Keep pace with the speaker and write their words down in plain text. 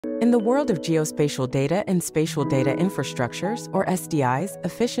In the world of geospatial data and spatial data infrastructures, or SDIs,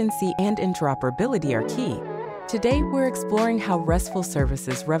 efficiency and interoperability are key. Today, we're exploring how RESTful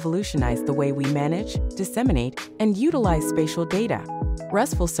services revolutionize the way we manage, disseminate, and utilize spatial data.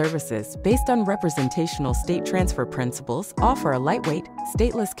 RESTful services, based on representational state transfer principles, offer a lightweight,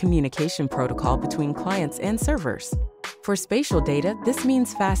 stateless communication protocol between clients and servers. For spatial data, this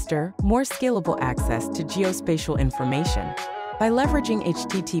means faster, more scalable access to geospatial information. By leveraging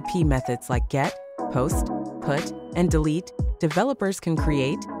HTTP methods like GET, POST, PUT, and DELETE, developers can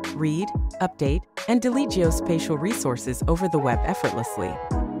create, read, update, and delete geospatial resources over the web effortlessly.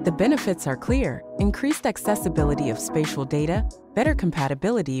 The benefits are clear: increased accessibility of spatial data, better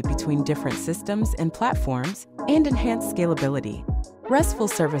compatibility between different systems and platforms, and enhanced scalability. RESTful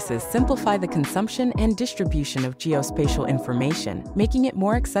services simplify the consumption and distribution of geospatial information, making it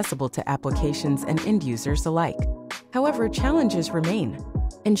more accessible to applications and end users alike. However, challenges remain.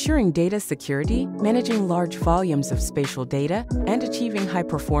 Ensuring data security, managing large volumes of spatial data, and achieving high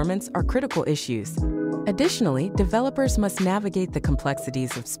performance are critical issues. Additionally, developers must navigate the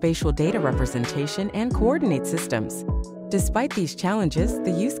complexities of spatial data representation and coordinate systems. Despite these challenges,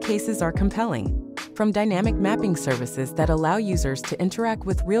 the use cases are compelling. From dynamic mapping services that allow users to interact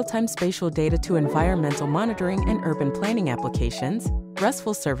with real-time spatial data to environmental monitoring and urban planning applications,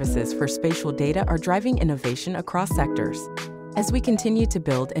 RESTful services for spatial data are driving innovation across sectors. As we continue to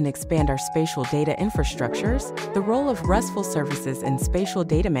build and expand our spatial data infrastructures, the role of RESTful services in spatial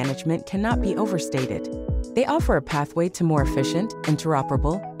data management cannot be overstated. They offer a pathway to more efficient,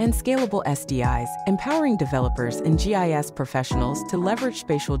 interoperable, and scalable SDIs, empowering developers and GIS professionals to leverage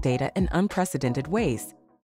spatial data in unprecedented ways.